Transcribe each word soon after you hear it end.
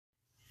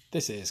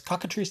This is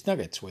Cockatrice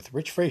Nuggets with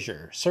Rich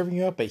Frazier, serving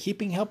you up a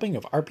heaping helping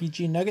of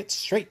RPG nuggets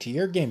straight to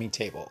your gaming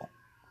table.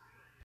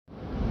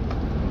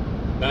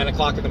 9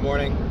 o'clock in the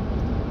morning.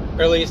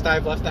 Earliest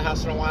I've left the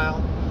house in a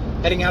while.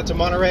 Heading out to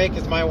Monterey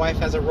because my wife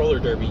has a roller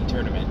derby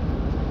tournament.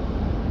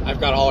 I've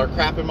got all her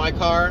crap in my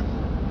car,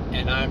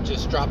 and I'm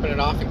just dropping it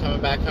off and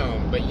coming back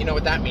home. But you know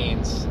what that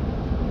means.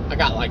 I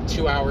got like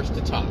 2 hours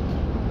to talk.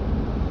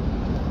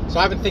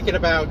 So I've been thinking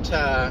about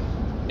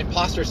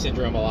imposter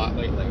syndrome a lot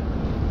lately.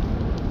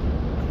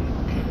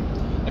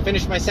 I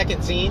finished my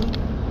second zine.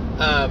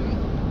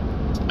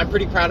 I'm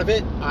pretty proud of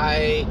it.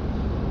 I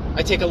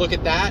take a look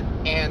at that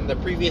and the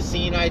previous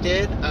zine I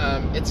did.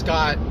 It's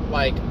got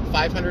like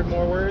 500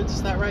 more words.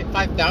 Is that right?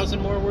 5,000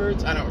 more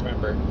words? I don't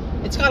remember.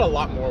 It's got a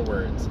lot more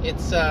words.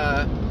 It's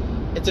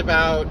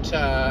about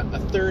a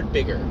third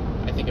bigger,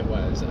 I think it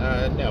was.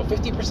 No,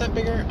 50%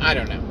 bigger? I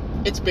don't know.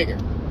 It's bigger.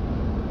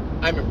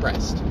 I'm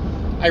impressed.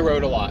 I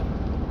wrote a lot.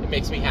 It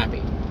makes me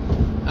happy.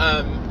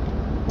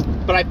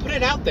 But I put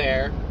it out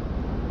there,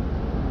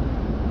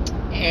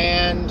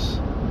 and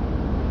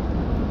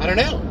I don't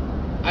know.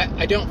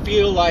 I don't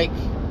feel like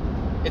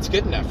it's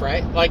good enough,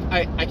 right? Like,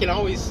 I can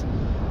always...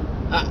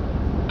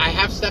 I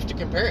have stuff to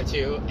compare it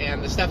to,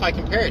 and the stuff I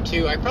compare it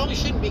to, I probably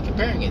shouldn't be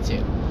comparing it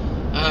to.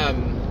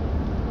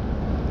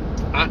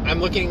 I'm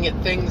looking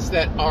at things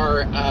that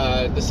are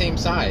the same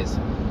size.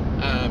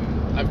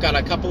 I've got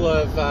a couple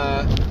of...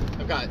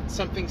 I've got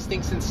Something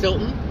Stinks in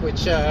Stilton,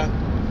 which,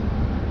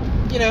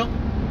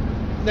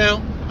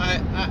 no,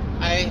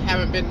 I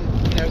haven't been,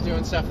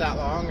 doing stuff that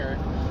long, or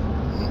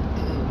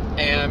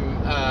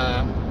am,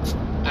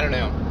 I don't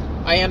know.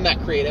 I am that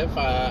creative.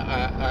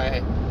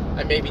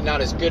 I'm maybe not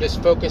as good as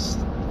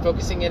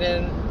focusing it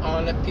in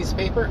on a piece of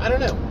paper. I don't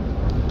know.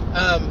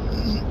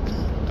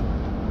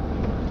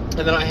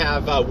 And then I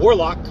have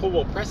Warlock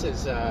Cobalt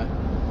Press's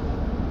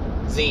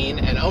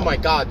zine, and oh my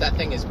god, that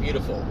thing is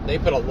beautiful. They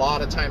put a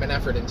lot of time and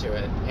effort into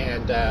it,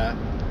 and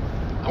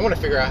I want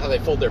to figure out how they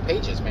fold their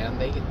pages, man.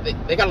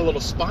 They got a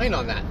little spine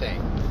on that thing.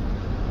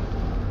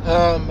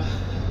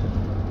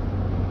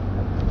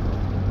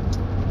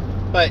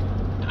 But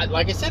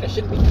like I said, I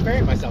shouldn't be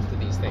comparing myself to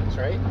these things,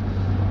 right?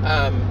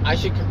 I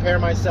should compare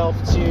myself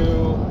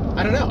to,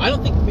 I don't know. I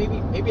don't think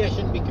maybe I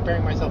shouldn't be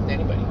comparing myself to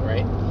anybody,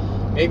 right?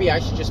 Maybe I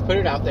should just put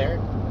it out there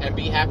and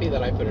be happy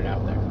that I put it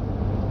out there.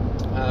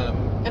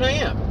 And I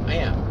am.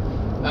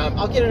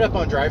 I'll get it up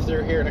on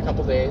drive-thru here in a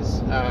couple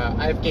days.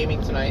 I have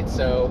gaming tonight,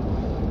 so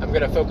I'm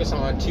going to focus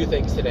on two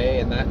things today,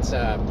 and that's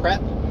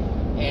prep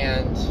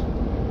and,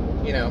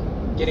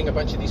 getting a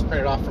bunch of these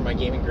printed off for my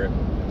gaming group,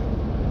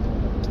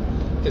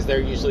 because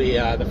they're usually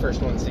the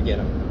first ones to get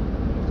them.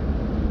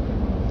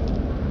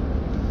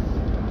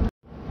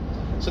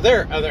 So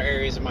there are other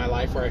areas of my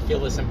life where I feel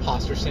this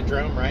imposter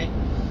syndrome, right?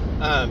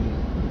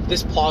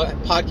 This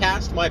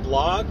podcast, my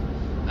blog,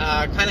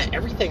 kind of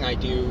everything I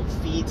do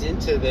feeds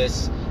into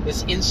this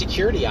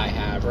insecurity I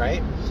have,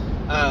 right?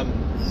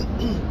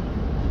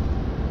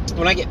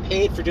 When I get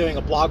paid for doing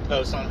a blog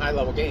post on High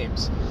Level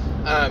Games,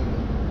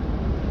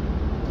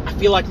 I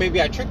feel like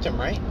maybe I tricked them,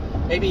 right?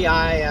 Maybe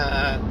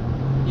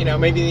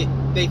maybe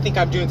they think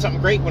I'm doing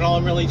something great when all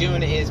I'm really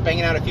doing is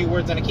banging out a few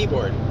words on a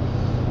keyboard.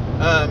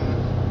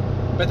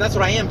 But that's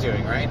what I am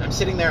doing, right? I'm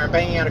sitting there and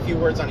banging out a few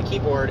words on a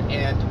keyboard,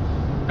 and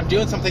I'm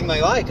doing something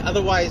they like.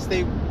 Otherwise,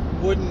 they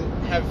wouldn't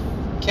have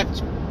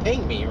kept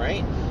paying me,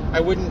 right? I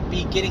wouldn't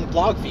be getting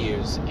blog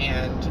views,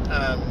 and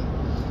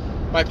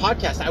my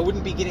podcast, I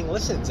wouldn't be getting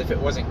listens if it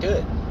wasn't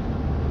good.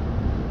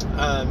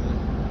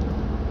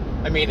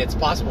 I mean, it's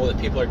possible that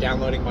people are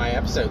downloading my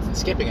episodes and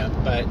skipping them,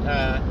 but,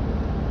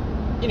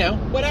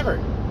 whatever.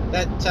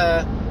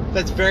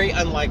 That's very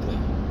unlikely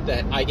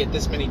that I get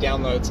this many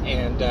downloads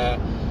and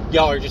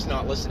y'all are just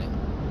not listening.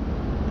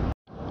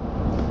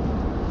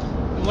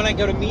 And when I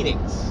go to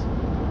meetings,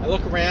 I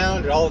look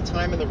around at all the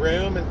time in the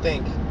room and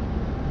think,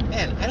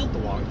 man, I don't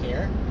belong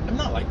here. I'm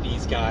not like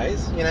these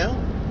guys,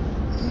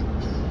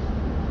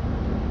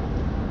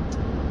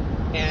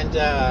 And,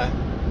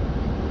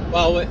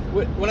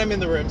 when I'm in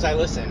the rooms, I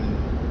listen,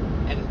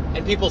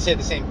 and people say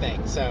the same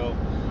thing. So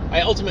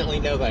I ultimately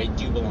know that I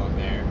do belong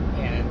there,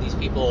 and these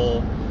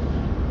people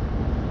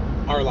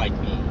are like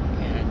me,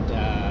 and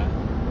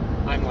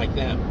I'm like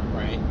them,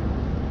 right?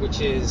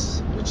 Which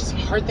is a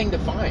hard thing to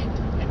find.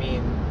 I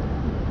mean,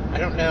 I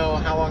don't know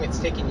how long it's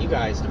taken you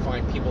guys to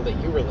find people that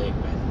you relate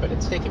with, but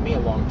it's taken me a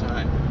long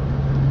time.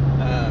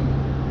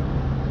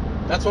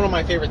 That's one of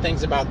my favorite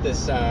things about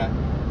this, the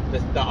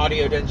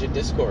Audio Dungeon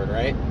Discord,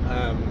 right?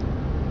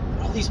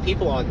 All these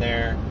people on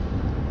there,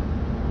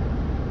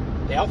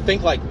 they all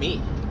think like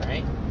me,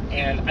 right?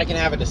 And I can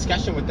have a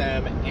discussion with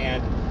them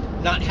and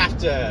not have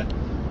to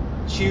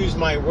choose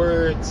my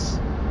words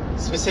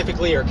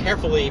specifically or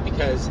carefully,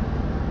 because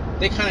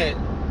they kind of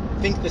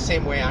think the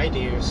same way I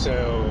do,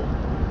 so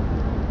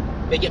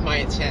they get my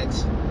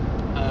intent,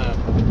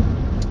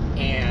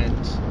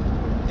 and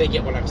they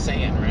get what I'm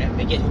saying, right?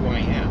 They get who I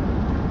am.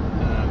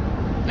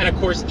 And of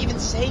course, even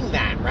saying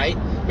that, right,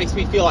 makes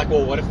me feel like,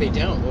 well, what if they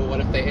don't? Well, what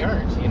if they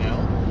aren't,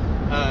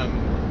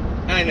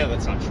 And I know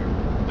that's not true.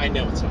 I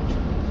know it's not true.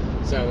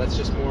 So that's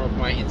just more of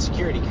my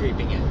insecurity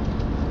creeping in.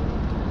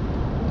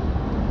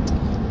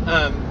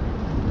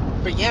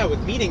 But yeah,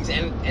 with meetings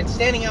and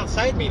standing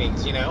outside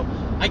meetings, you know,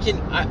 I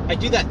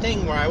do that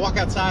thing where I walk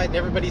outside and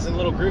everybody's in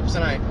little groups,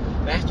 and I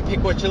have to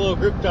pick which little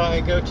group I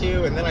go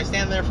to, and then I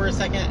stand there for a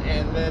second,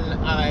 and then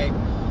I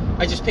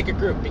just pick a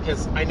group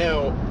because I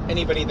know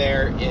anybody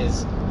there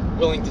is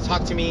willing to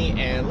talk to me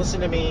and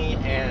listen to me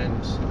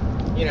and,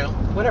 you know,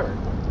 whatever.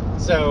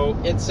 So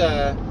it's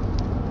that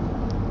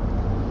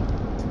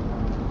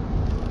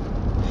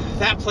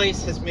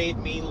place has made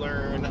me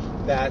learn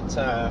that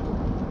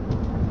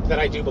that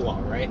I do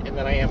belong, right? And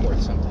that I am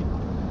worth something.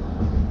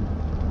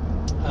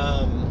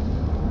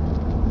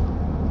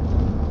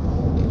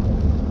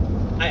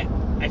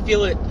 I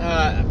feel it,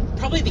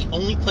 probably the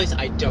only place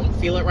I don't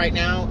feel it right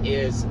now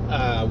is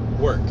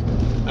work.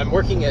 I'm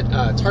working at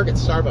Target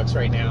Starbucks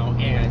right now,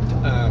 and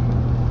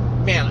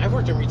man, I've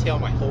worked in retail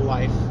my whole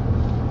life.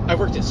 I've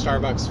worked at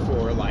Starbucks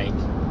for like,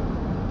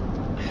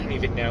 I don't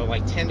even know,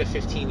 like 10 to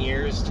 15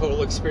 years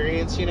total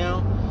experience, you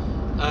know?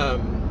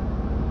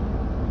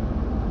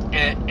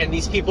 And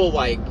these people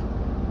like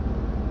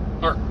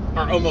are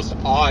almost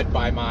awed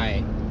by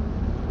my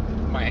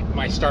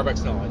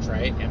Starbucks knowledge,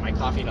 right? And my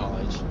coffee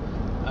knowledge.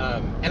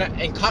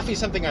 And coffee is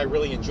something I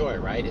really enjoy,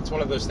 right? It's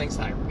one of those things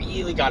that I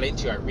really got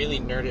into. I really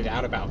nerded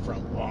out about for a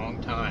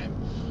long time.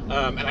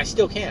 And I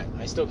still can.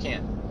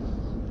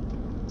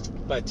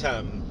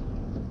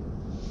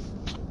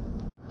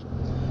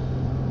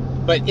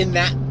 But in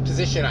that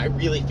position, I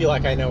really feel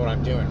like I know what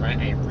I'm doing, right?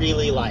 I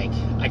really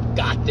I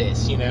got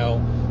this, you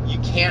know? You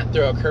can't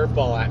throw a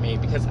curveball at me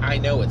because I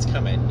know it's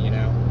coming, you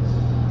know?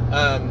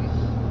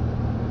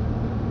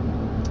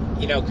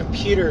 You know,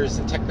 computers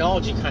and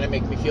technology kind of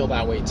make me feel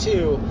that way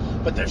too,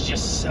 but there's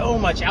just so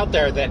much out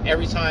there that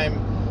every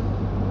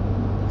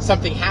time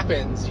something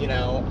happens, you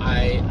know,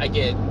 I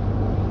get,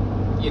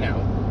 you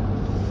know,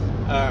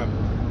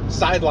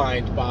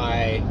 sidelined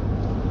by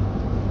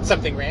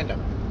something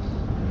random.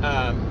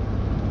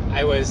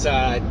 I was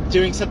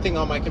doing something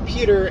on my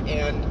computer,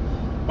 and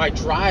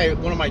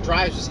one of my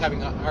drives was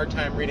having a hard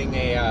time reading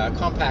a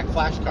compact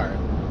flash card.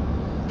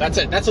 That's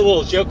a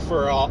little joke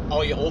for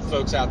all you old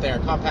folks out there.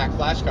 Compact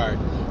flash card.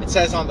 It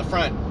says on the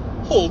front,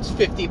 holds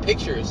 50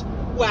 pictures.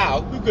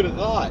 Wow, who could have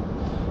thought?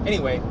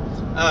 Anyway,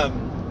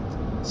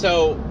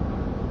 so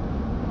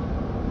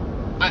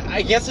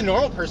I guess a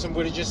normal person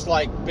would have just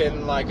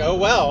been like, oh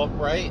well,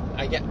 right?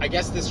 I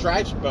guess this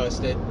drive's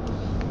busted,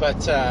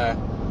 but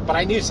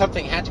I knew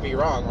something had to be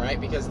wrong, right?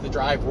 Because the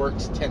drive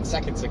worked 10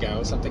 seconds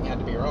ago. Something had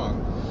to be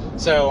wrong.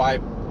 So I,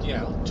 you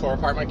know, tore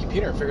apart my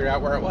computer and figured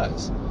out where it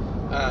was.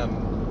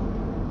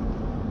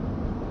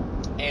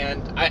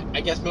 And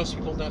I guess most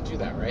people don't do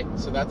that, right?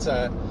 So that's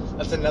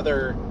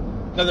another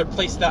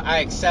place that I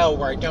excel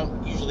where I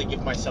don't usually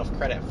give myself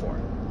credit for.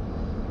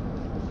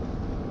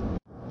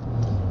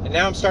 And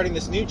now I'm starting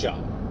this new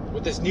job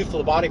with this new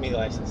phlebotomy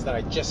license that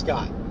I just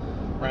got,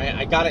 right?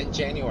 I got it in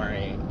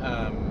January.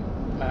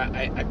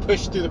 I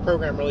pushed through the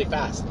program really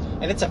fast,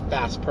 and it's a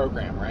fast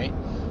program, right?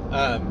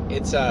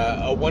 It's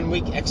a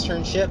 1-week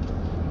externship,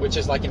 which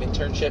is like an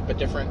internship but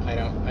different.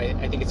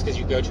 I think it's because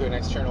you go to an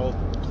external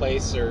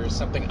place or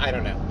something. I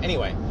don't know.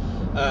 Anyway,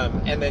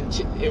 and then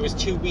it was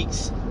 2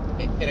 weeks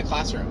in a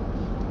classroom,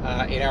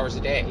 8 hours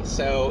a day.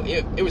 So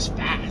it was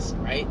fast,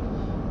 right?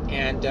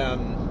 And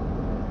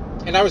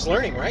I was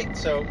learning, right?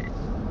 So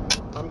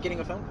I'm getting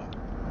a phone call.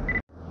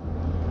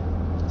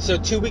 So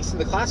 2 weeks in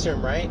the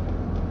classroom, right?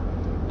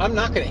 I'm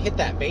not going to hit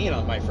that vein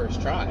on my first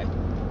try.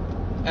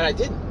 And I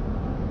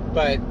didn't.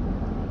 But,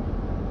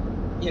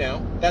 you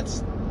know,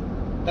 that's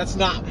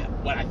not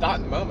what I thought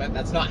in the moment.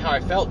 That's not how I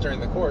felt during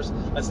the course.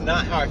 That's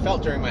not how I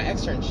felt during my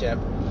externship.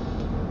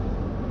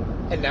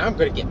 And now I'm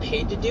going to get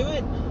paid to do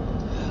it?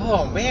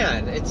 Oh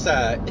man, it's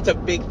a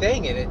big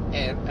thing,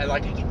 and I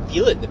can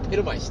feel it in the pit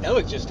of my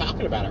stomach just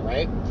talking about it,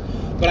 right?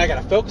 But I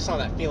got to focus on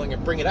that feeling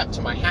and bring it up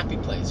to my happy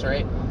place,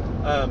 right?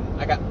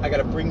 I got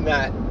to bring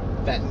that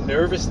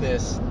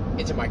nervousness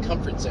into my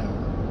comfort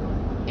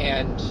zone,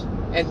 and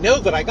know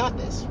that I got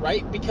this,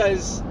 right?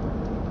 Because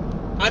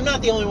I'm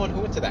not the only one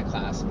who went to that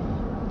class.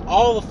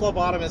 All the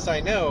phlebotomists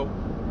I know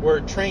were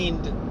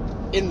trained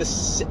in a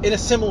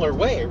similar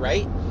way,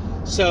 right?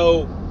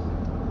 So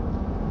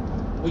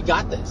we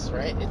got this,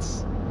 right?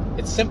 It's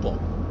simple,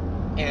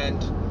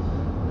 and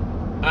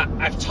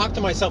I've talked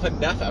to myself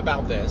enough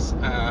about this.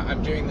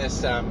 I'm doing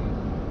this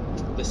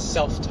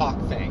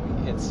self-talk thing.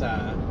 It's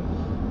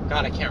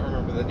God, I can't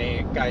remember the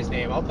guy's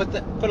name. I'll put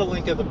a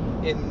link in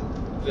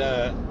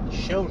the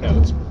show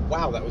notes.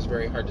 Wow, that was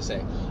very hard to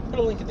say. Put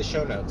a link in the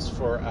show notes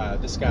for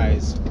this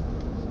guy's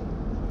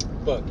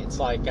book. It's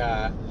like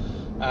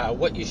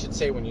what you should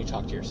say when you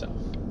talk to yourself.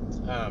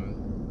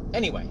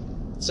 Anyway,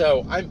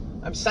 so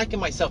I'm psyching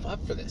myself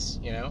up for this.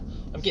 You know,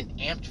 I'm getting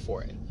amped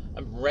for it.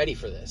 I'm ready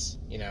for this.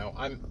 You know,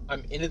 I'm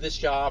into this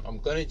job. I'm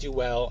going to do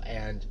well,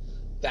 and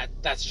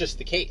that's just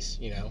the case.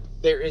 You know,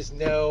 there is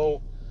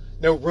no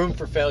room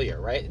for failure,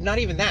 right? Not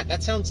even that.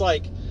 That sounds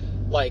like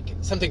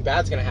something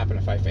bad's going to happen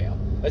if I fail.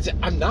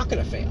 I'm not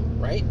going to fail,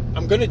 right?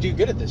 I'm going to do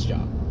good at this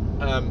job.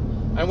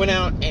 I went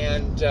out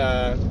and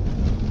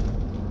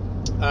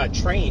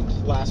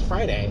trained last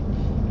Friday,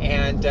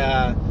 and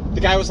the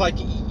guy was like,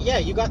 yeah,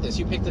 you got this,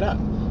 you picked it up.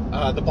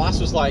 The boss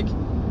was like,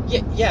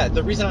 yeah,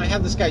 the reason I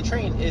have this guy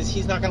trained is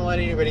he's not going to let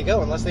anybody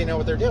go unless they know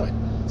what they're doing.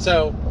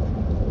 So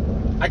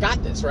I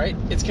got this, right?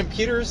 It's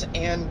computers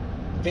and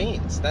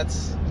veins.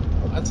 That's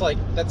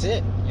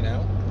it, you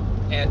know?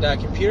 And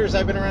computers,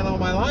 I've been around all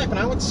my life, and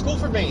I went to school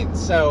for veins,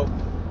 so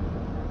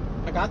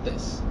I got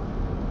this.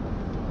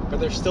 But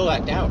there's still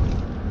that doubt,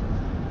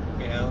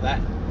 you know,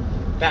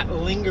 that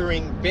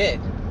lingering bit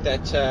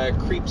that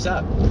creeps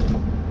up.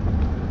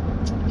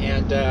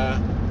 And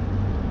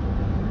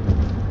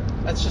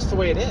that's just the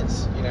way it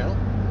is, you know?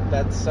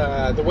 That's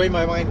the way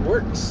my mind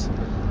works.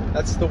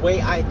 That's the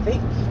way I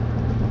think.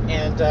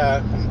 And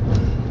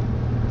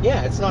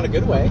yeah, it's not a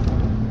good way.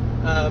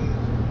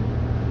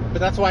 But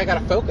that's why I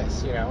gotta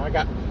focus, you know? I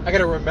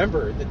gotta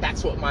remember that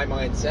that's what my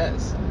mind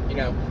says. You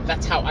know,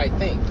 that's how I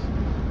think.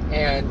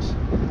 And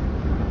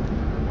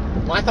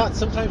my thoughts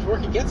sometimes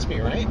work against me,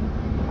 right?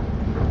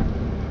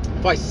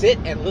 If I sit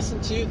and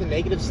listen to the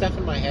negative stuff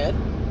in my head,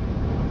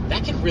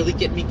 that can really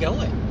get me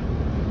going.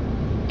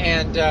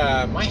 And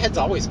my head's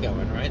always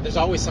going, right? There's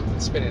always something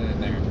spinning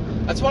in there.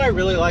 That's what I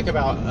really like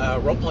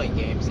about role-playing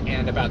games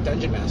and about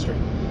dungeon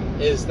mastering,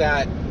 is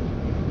that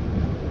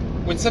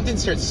when something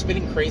starts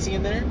spinning crazy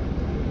in there,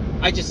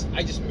 I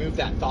just move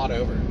that thought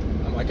over.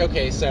 I'm like,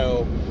 okay,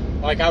 so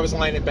like I was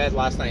lying in bed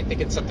last night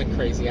thinking something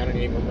crazy. I don't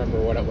even remember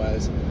what it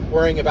was.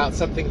 Worrying about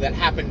something that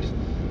happened,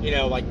 you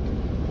know, like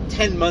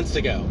 10 months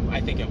ago,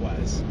 I think it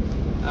was.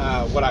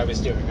 What I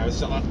was doing. I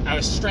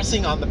was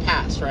stressing on the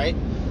past, right?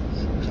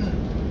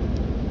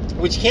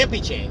 Which can't be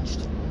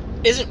changed,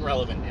 isn't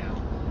relevant now,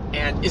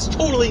 and is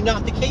totally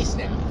not the case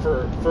now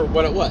for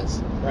what it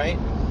was, right?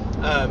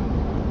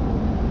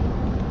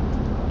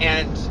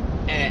 And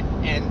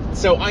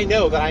so I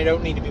know that I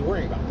don't need to be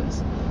worrying about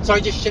this. So I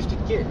just shifted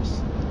gears.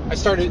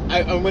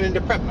 I went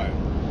into prep mode.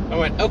 I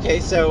went, okay,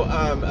 so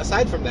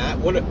aside from that,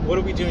 what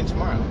are we doing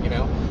tomorrow? You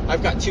know,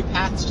 I've got 2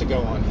 paths to go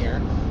on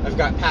here. I've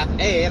got path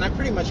A, and I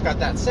pretty much got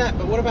that set,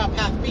 but what about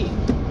path B?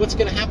 What's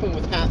going to happen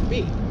with path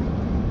B?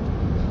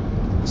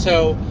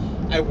 So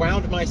I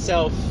wound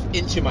myself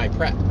into my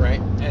prep, right?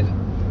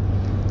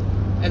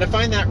 And I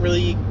find that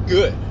really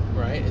good,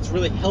 right? It's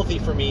really healthy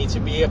for me to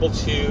be able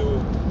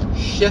to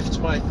shift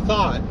my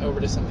thought over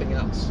to something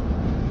else.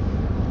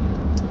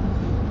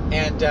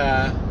 And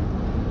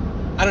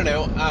I don't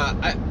know,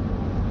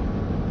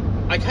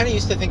 I kind of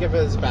used to think of it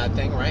as a bad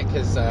thing, right?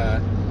 Because,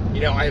 you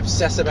know, I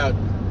obsess about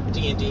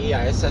D&D,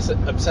 I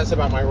obsess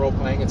about my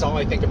role-playing, it's all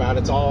I think about,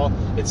 it's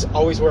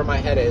always where my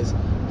head is,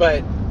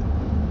 but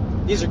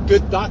these are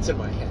good thoughts in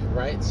my head,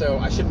 right? So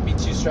I shouldn't be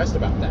too stressed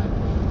about that.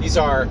 These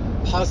are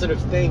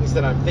positive things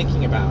that I'm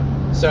thinking about,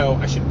 so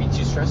I shouldn't be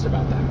too stressed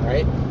about that,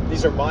 right?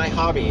 These are my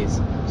hobbies,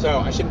 so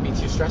I shouldn't be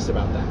too stressed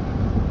about that.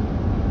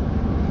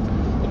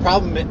 The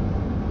problem,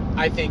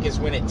 I think, is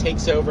when it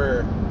takes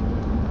over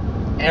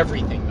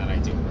everything that I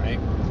do, right?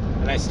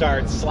 And I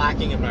start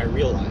slacking in my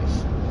real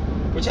life,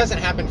 which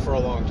hasn't happened for a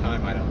long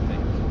time, I don't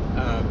think.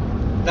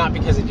 Not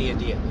because of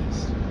D&D, at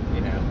least,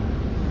 you know?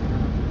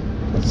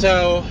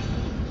 So,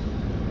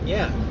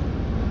 yeah,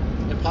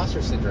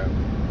 imposter syndrome.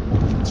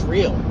 It's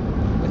real.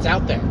 It's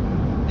out there.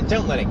 And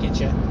don't let it get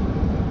you.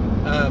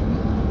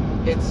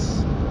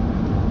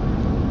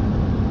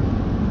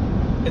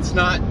 It's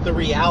not the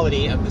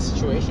reality of the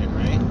situation,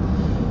 right?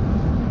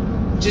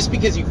 Just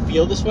because you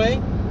feel this way,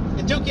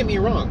 and don't get me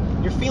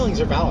wrong, your feelings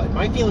are valid.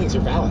 My feelings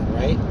are valid,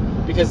 right?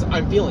 Because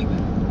I'm feeling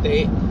them.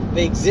 They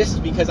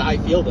exist because I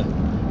feel them.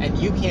 And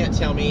you can't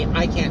tell me,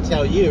 I can't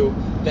tell you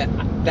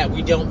that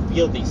we don't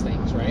feel these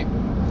things, right?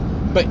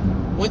 But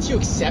once you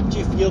accept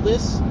you feel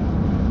this,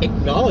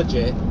 acknowledge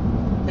it,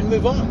 and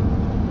move on.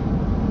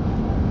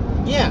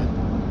 Yeah,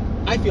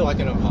 I feel like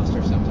an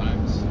imposter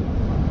sometimes,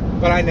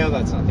 but I know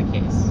that's not the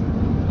case.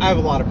 I have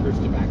a lot of proof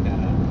to back that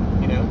up,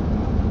 you know?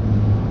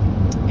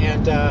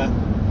 And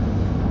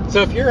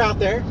so if you're out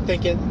there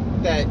thinking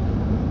that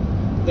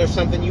there's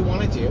something you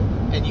want to do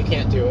and you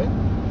can't do it,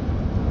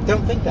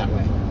 don't think that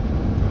way.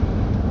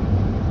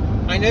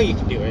 I know you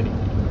can do anything,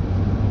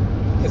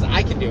 because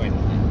I can do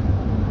anything.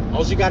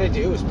 All you got to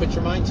do is put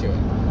your mind to it.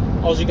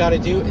 All you got to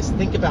do is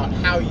think about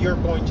how you're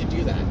going to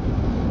do that.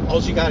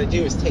 All you got to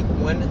do is take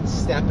one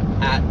step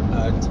at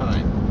a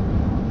time.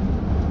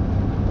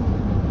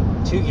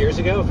 2 years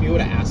ago, if you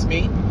would have asked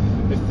me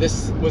if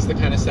this was the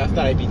kind of stuff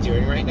that I'd be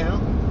doing right now,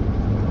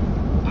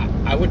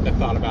 I wouldn't have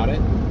thought about it.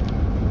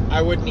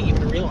 I wouldn't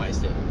even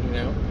realized it, you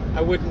know?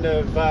 I wouldn't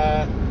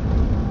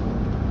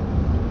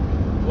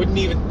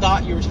even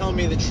thought you were telling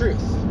me the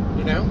truth,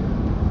 you know?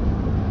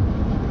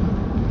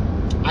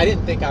 I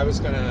didn't think I was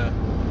gonna,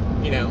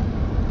 you know,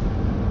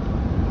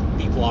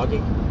 be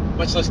vlogging,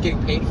 much less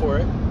getting paid for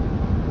it.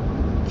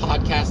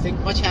 Podcasting,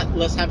 much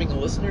less having a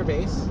listener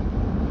base.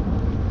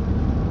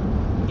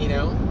 You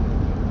know?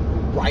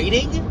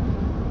 Writing?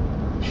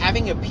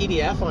 Having a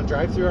PDF on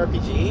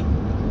DriveThruRPG?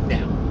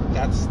 No,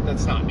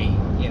 that's not me,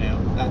 you know?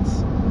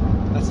 That's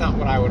not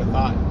what I would have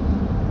thought.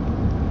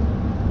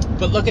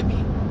 But look at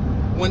me.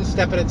 one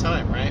step at a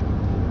time, right?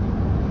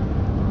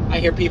 I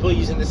hear people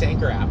using this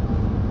Anchor app,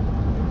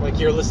 like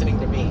you're listening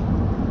to me.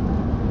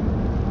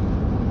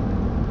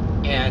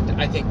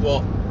 And I think,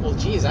 well,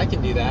 geez, I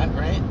can do that,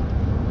 right?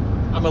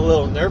 I'm a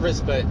little nervous,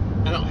 but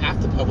I don't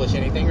have to publish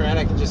anything, right?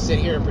 I can just sit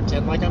here and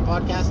pretend like I'm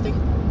podcasting.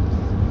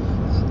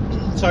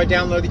 So I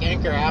download the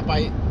Anchor app.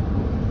 I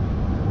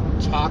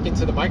talk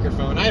into the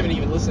microphone. I haven't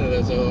even listened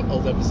to those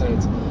old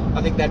episodes.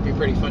 I think that'd be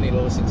pretty funny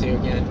to listen to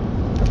again.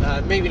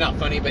 Maybe not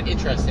funny, but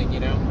interesting, you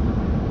know?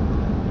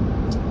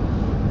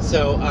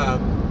 So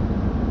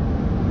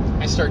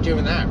I start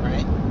doing that,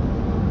 right?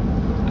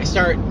 I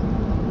start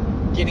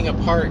getting a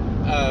part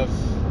of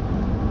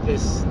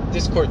this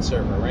Discord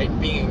server, right?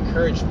 Being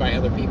encouraged by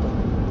other people.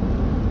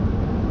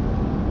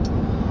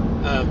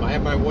 I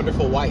have my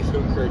wonderful wife who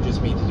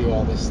encourages me to do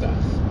all this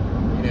stuff,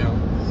 you know?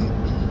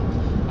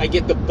 I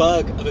get the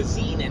bug of a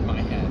zine in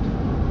my head.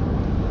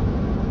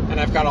 And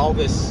I've got all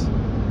this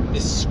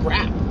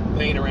scrap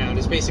laying around.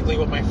 Is basically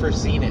what my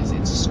first zine is.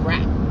 It's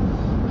scrap.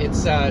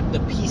 It's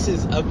the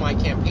pieces of my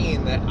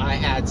campaign that I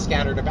had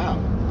scattered about.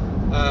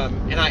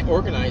 And I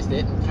organized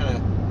it and kind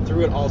of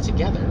threw it all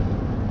together.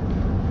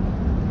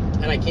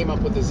 And I came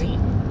up with a zine.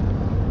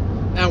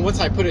 Now, once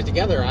I put it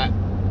together,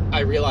 I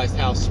realized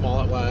how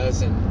small it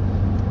was and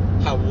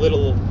how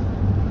little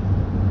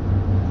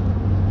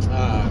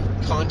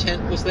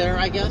content was there,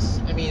 I guess.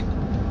 I mean,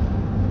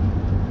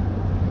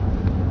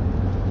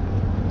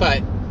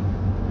 but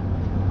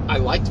I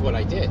liked what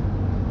I did.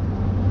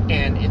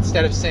 And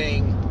instead of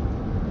saying,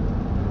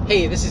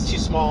 hey, this is too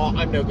small,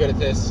 I'm no good at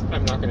this,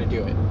 I'm not going to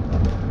do it,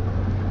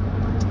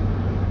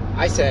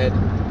 I said,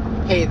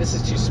 hey, this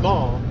is too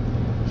small,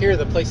 here are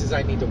the places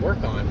I need to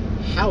work on,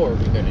 how are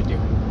we going to do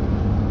it,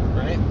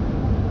 right?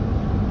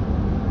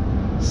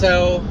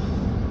 So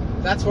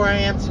that's where I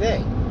am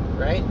today,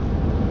 right?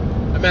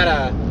 I'm at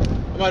a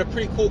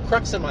pretty cool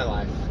crux in my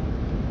life.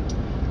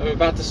 I'm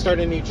about to start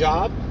a new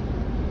job.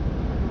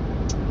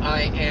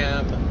 I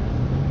am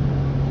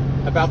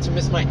about to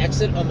miss my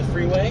exit on the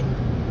freeway.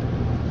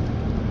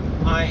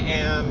 I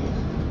am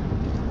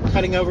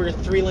cutting over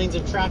 3 lanes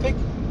of traffic.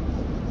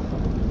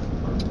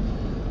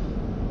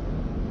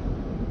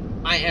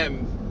 I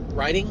am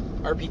writing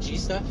RPG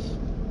stuff,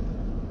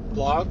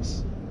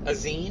 blogs, a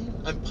zine.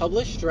 I'm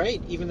published,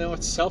 right? Even though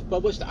it's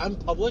self-published, I'm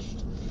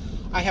published.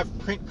 I have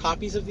print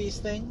copies of these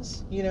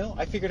things, you know.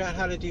 I figured out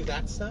how to do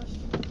that stuff.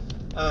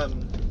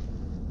 I'm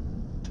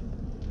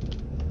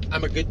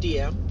a good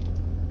DM.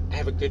 I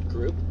have a good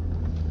group.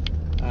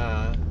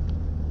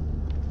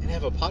 And I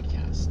have a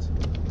podcast.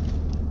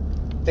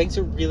 Things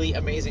are really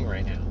amazing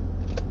right now.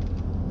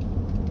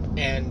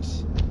 And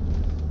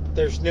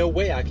there's no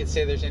way I could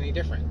say there's any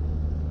different,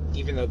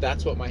 even though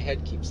that's what my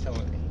head keeps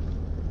telling me.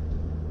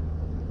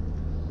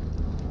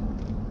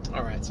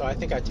 Alright, so I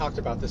think I talked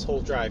about this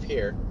whole drive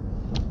here.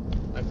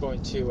 I'm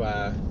going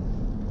to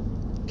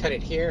cut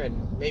it here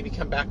and maybe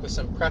come back with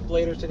some prep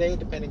later today,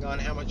 depending on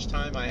how much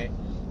time I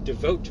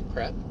devote to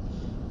prep.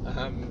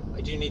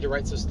 I do need to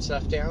write some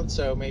stuff down,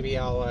 so maybe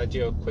I'll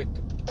do a quick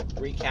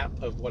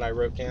recap of what I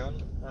wrote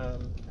down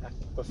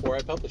before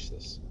I publish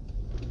this.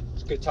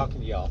 It's good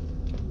talking to y'all.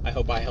 I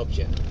hope I helped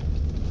you.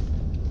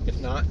 If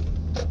not,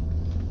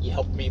 you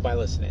helped me by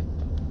listening.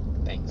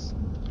 Thanks.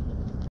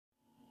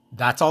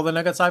 That's all the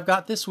nuggets I've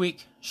got this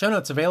week. Show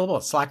notes available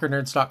at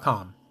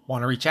slackernerds.com.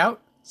 Want to reach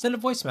out? Send a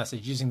voice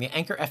message using the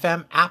Anchor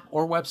FM app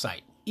or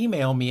website.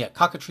 Email me at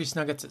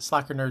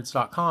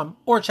cockatricenuggets@slackernerds.com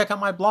or check out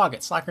my blog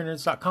at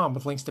slackernerds.com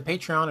with links to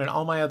Patreon and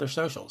all my other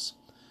socials.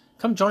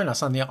 Come join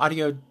us on the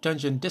Audio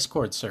Dungeon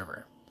Discord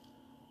server.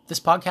 This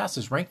podcast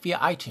is ranked via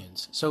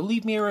iTunes, so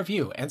leave me a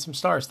review and some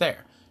stars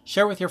there.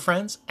 Share with your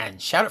friends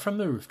and shout it from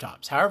the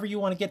rooftops. However you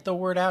want to get the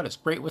word out is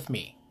great with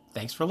me.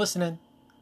 Thanks for listening.